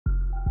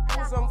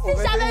Si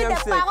j'avais eu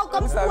des parents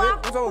comme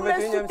toi pour me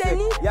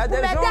soutenir, pour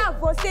m'aider à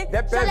bosser,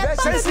 j'allais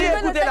pas me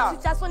trouver dans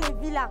cette situation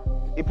de vie là.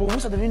 Et pour vous,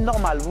 ça devient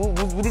normal.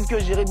 Vous dites que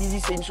gérer bizi,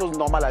 c'est une chose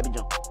normale à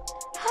Abidjan.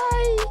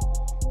 Aïe,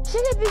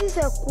 gérer bizi,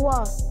 c'est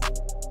quoi?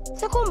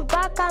 C'est comme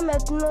Baka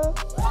maintenant.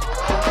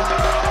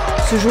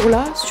 Ce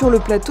jour-là, sur le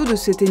plateau de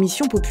cette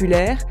émission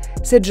populaire,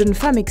 cette jeune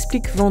femme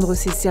explique vendre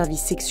ses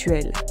services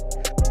sexuels.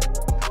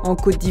 En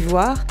Côte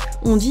d'Ivoire,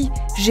 on dit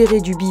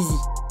gérer du bizi,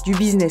 du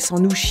business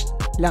en ouchi,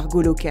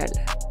 l'argot local.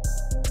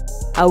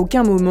 À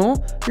aucun moment,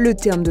 le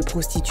terme de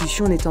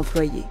prostitution n'est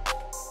employé.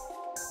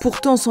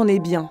 Pourtant, c'en est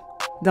bien,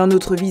 d'un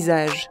autre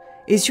visage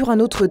et sur un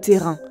autre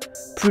terrain,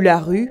 plus la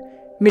rue,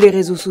 mais les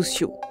réseaux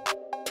sociaux.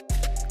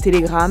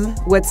 Telegram,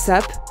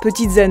 WhatsApp,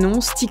 petites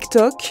annonces,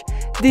 TikTok,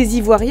 des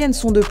Ivoiriennes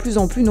sont de plus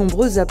en plus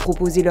nombreuses à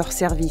proposer leurs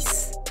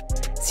services.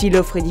 Si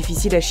l'offre est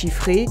difficile à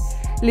chiffrer,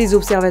 les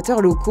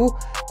observateurs locaux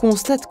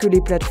constatent que les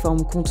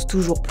plateformes comptent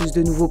toujours plus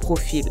de nouveaux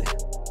profils.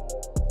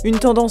 Une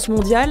tendance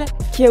mondiale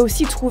qui a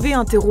aussi trouvé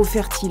un terreau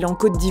fertile en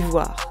Côte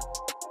d'Ivoire.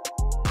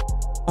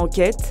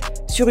 Enquête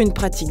sur une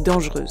pratique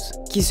dangereuse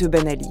qui se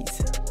banalise.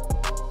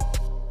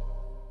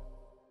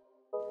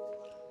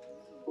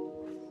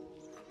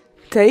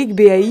 Taïk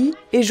Beahi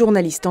est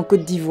journaliste en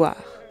Côte d'Ivoire.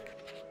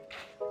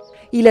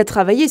 Il a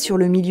travaillé sur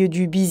le milieu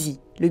du bizi,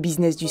 le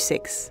business du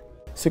sexe.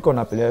 Ce qu'on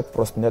appelait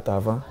prostituées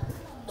avant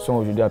sont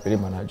aujourd'hui appelés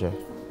managers.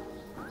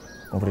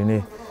 Vous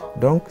comprenez?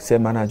 Donc ces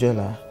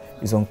managers-là,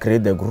 ils ont créé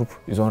des groupes,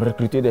 ils ont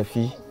recruté des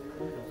filles.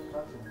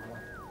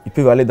 Ils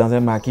peuvent aller dans un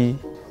maquis.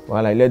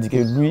 Voilà, il a dit que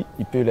lui,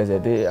 il peut les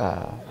aider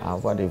à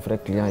avoir des vrais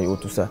clients et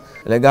tout ça.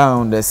 Les gars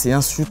ont des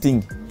séances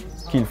shooting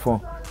qu'ils font.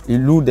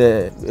 Ils louent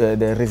des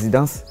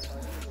résidences.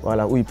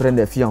 Voilà, où ils prennent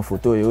des filles en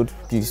photo et autres,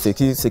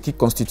 ce qui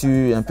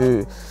constitue un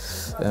peu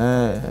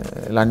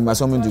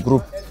l'animation même du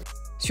groupe.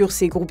 Sur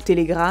ces groupes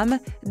Telegram,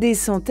 des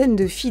centaines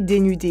de filles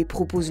dénudées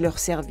proposent leurs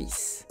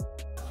services.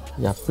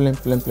 Il y a plein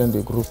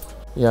de groupes.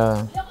 Il y a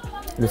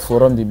le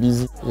forum de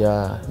bizi, il y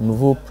a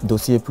Nouveau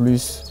Dossier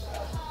Plus,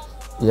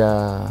 il y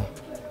a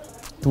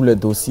tous les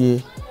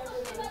dossiers,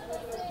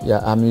 il y a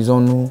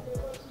Amusons-nous,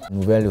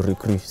 nouvelle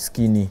recrue,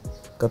 skinny.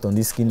 Quand on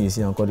dit skinny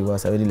ici en Côte d'Ivoire,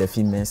 ça veut dire les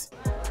filles minces.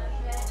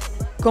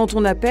 Quand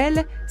on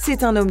appelle,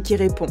 c'est un homme qui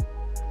répond,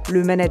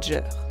 le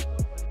manager.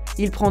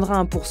 Il prendra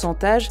un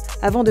pourcentage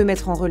avant de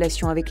mettre en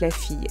relation avec la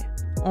fille,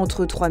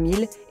 entre 3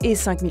 000 et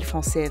 5 000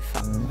 francs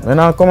CFA.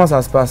 Maintenant, comment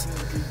ça se passe?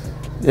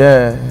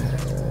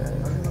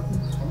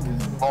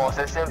 Bon,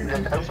 c'est simple,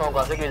 les femmes sont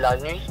pensées que la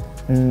nuit,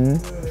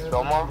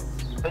 dormant,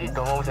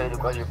 vous savez de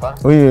quoi je parle?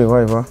 Oui, je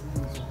vois.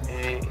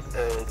 Et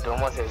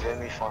dormant, c'est 20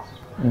 000 francs.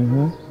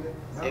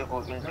 Et pour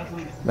une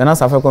petite. Maintenant,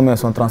 ça fait combien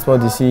son transport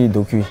d'ici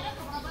d'Ocu?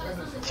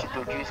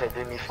 C'est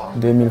 2000 francs.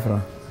 2000 francs.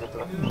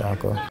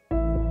 D'accord.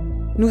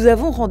 Nous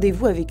avons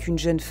rendez-vous avec une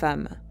jeune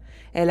femme.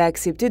 Elle a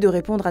accepté de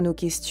répondre à nos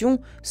questions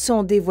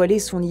sans dévoiler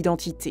son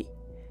identité.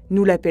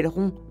 Nous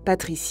l'appellerons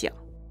Patricia.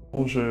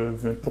 J'ai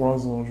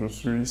 23 ans, je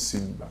suis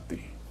célibataire.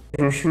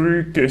 Je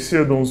suis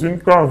caissière dans une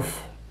cave.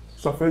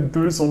 Ça fait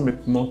 2 ans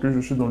maintenant que je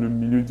suis dans le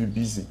milieu du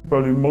bizi.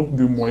 Par le manque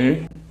de moyens,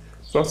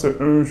 ça c'est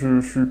je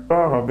suis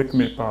pas avec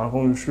mes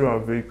parents, je suis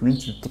avec une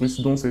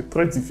tutrice, donc c'est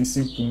très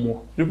difficile pour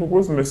moi. Je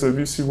propose mes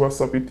services sur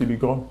WhatsApp et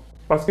Telegram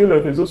parce que les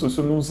réseaux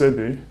sociaux nous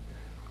aident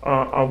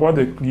à avoir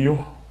des clients.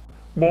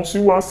 Bon,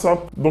 sur WhatsApp,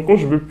 donc quand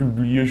je veux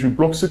publier, je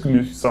bloque ceux qui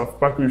ne savent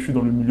pas que je suis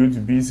dans le milieu du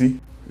bizi.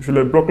 Je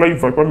les bloque là, ils ne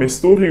voient pas mes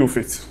stories au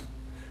fait.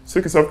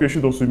 Ceux qui savent que je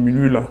suis dans ce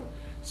milieu-là,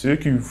 c'est eux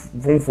qui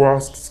vont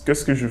voir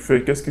qu'est-ce que je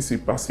fais, qu'est-ce qui s'est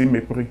passé, mes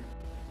prix.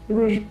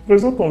 Je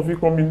présente en vie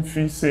comme une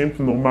fille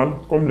simple, normale,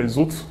 comme les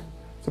autres.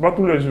 Ce n'est pas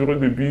tous les jureurs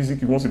de bizi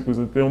qui vont se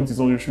présenter en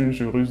disant je suis une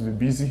jureuse de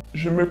bizi.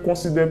 Je ne me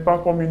considère pas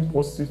comme une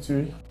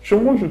prostituée. Chez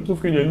moi, je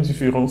trouve qu'il y a une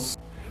différence.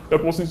 La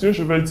prostituée,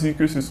 je vais dire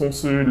que ce sont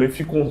les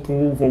filles qu'on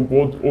trouve au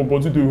bord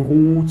de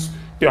route,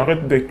 qui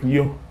arrêtent des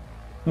clients.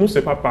 Nous, ce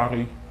n'est pas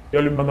pareil. Il y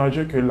a le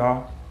manager qui est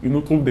là, il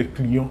nous trouve des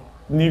clients,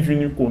 ni vus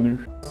ni connus.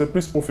 C'est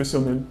plus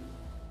professionnel.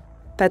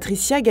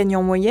 Patricia gagne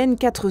en moyenne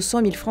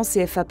 400 000 francs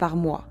CFA par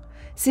mois.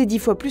 C'est 10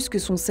 fois plus que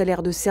son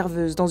salaire de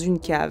serveuse dans une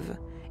cave.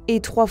 Et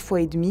 3,5 fois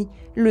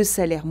le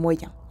salaire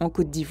moyen en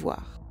Côte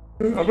d'Ivoire.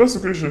 Après ce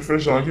que je fais,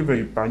 j'arrive à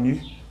épargner.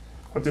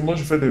 Actuellement,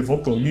 je fais des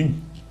ventes en ligne.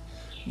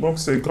 Donc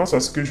c'est grâce à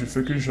ce que je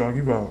fais que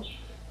j'arrive à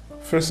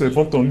faire ces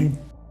ventes en ligne.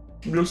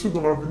 Bien sûr,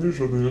 dans l'avenir,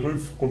 j'ai des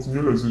rêves,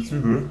 continuer les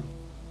études.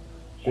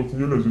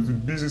 Continuer les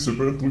études. Bizi, c'est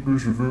pas un truc que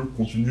je veux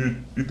continuer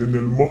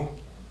éternellement.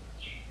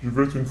 Je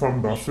veux être une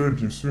femme d'affaires,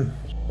 bien sûr.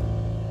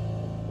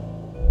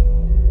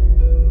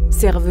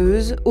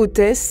 Serveuses,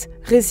 hôtesses,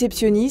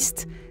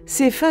 réceptionnistes,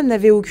 ces femmes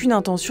n'avaient aucune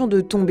intention de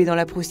tomber dans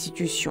la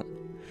prostitution.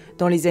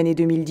 Dans les années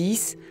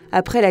 2010,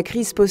 après la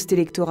crise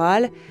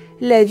post-électorale,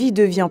 la vie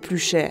devient plus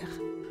chère.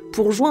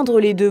 Pour joindre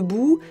les deux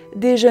bouts,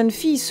 des jeunes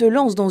filles se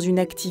lancent dans une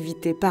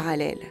activité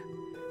parallèle.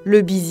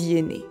 Le bizi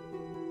est né.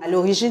 À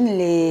l'origine,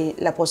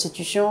 la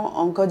prostitution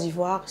en Côte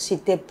d'Ivoire,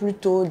 c'était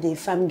plutôt des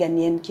femmes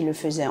ghanéennes qui le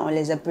faisaient. On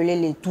les appelait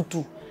les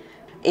toutous.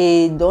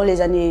 Et dans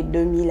les années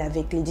 2000,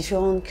 avec les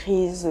différentes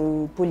crises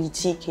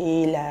politiques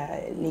et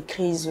les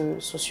crises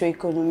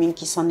socio-économiques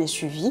qui s'en est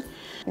suivies,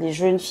 les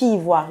jeunes filles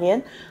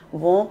ivoiriennes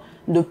vont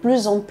de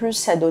plus en plus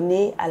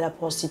s'adonner à la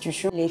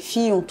prostitution. Les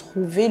filles ont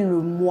trouvé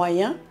le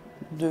moyen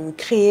de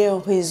créer un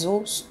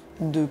réseau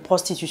de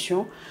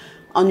prostitution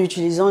en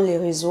utilisant les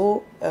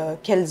réseaux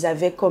qu'elles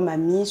avaient comme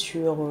amis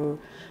sur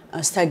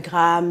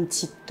Instagram,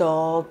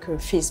 TikTok,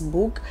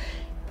 Facebook.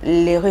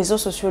 Les réseaux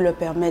sociaux leur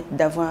permettent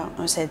d'avoir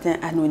un certain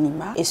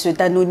anonymat. Et cet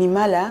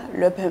anonymat-là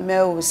leur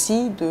permet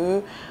aussi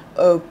de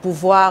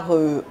pouvoir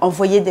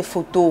envoyer des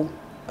photos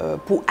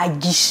pour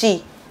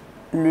aguicher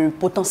le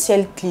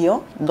potentiel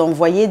client,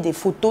 d'envoyer des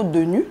photos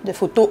de nus, des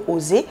photos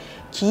osées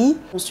qui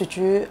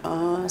constituent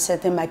un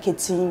certain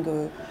marketing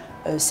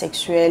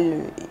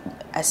sexuel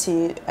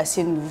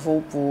assez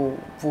nouveau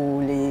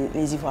pour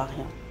les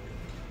Ivoiriens.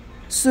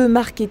 Ce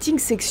marketing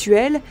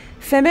sexuel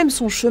fait même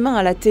son chemin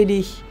à la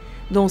télé.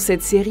 Dans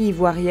cette série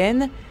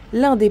ivoirienne,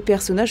 l'un des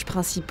personnages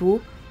principaux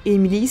est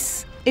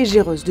milice et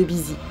géreuse de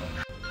bizi.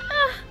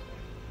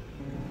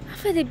 Ah,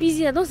 faire des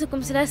bizi là, donc c'est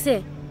comme cela,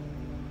 c'est.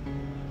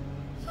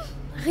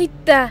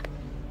 Rita,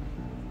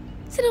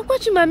 c'est dans quoi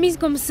tu m'as mise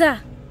comme ça?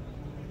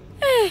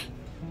 Hey.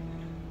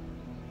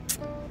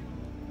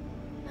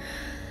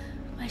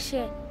 Ma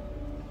chère,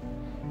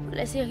 pour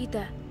laisser Rita,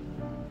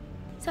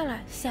 ça là,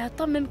 c'est à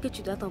toi même que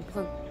tu dois t'en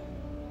prendre.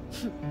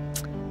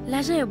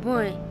 L'argent est bon,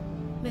 hein,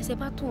 mais c'est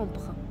pas tout on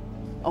prend.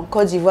 En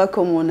Côte d'Ivoire,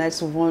 comme on a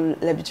souvent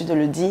l'habitude de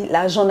le dire,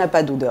 l'argent n'a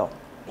pas d'odeur.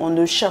 On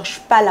ne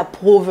cherche pas la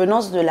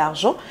provenance de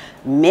l'argent,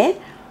 mais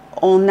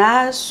on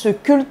a ce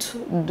culte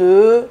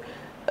de,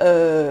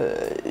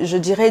 je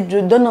dirais,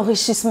 d'un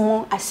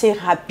enrichissement assez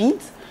rapide,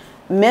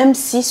 même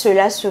si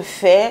cela se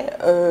fait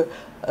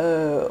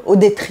au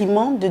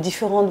détriment de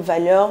différentes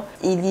valeurs.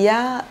 Il y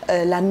a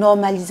la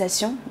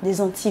normalisation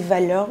des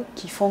antivaleurs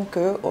qui font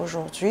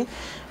qu'aujourd'hui,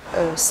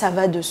 ça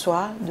va de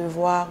soi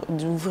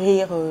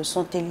d'ouvrir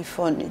son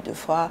téléphone et de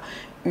voir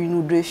une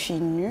ou deux filles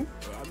nues.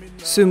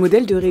 Ce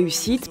modèle de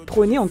réussite,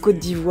 prôné en Côte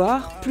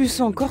d'Ivoire,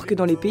 plus encore que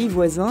dans les pays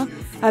voisins,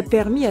 a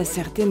permis à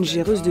certaines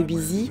géreuses de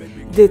bizi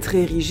d'être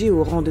érigées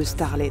au rang de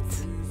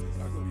starlettes.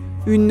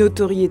 Une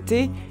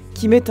notoriété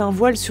qui met un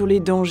voile sur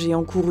les dangers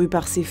encourus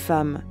par ces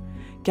femmes,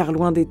 car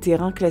loin des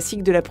terrains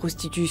classiques de la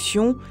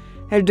prostitution,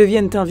 elles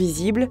deviennent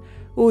invisibles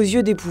aux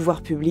yeux des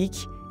pouvoirs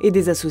publics et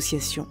des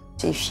associations.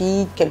 Ces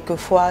filles,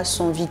 quelquefois,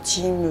 sont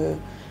victimes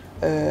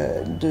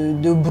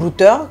de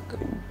brouteurs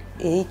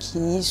et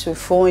qui se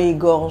font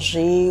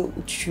égorger,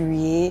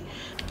 tuer,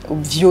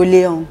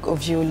 violer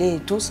et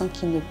tout, sans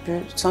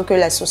que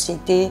la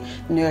société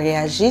ne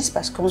réagisse,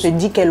 parce qu'on se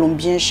dit qu'elles l'ont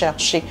bien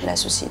cherché. La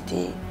société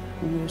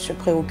ne se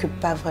préoccupe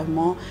pas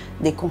vraiment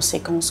des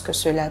conséquences que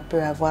cela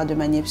peut avoir de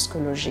manière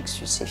psychologique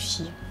sur ces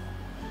filles.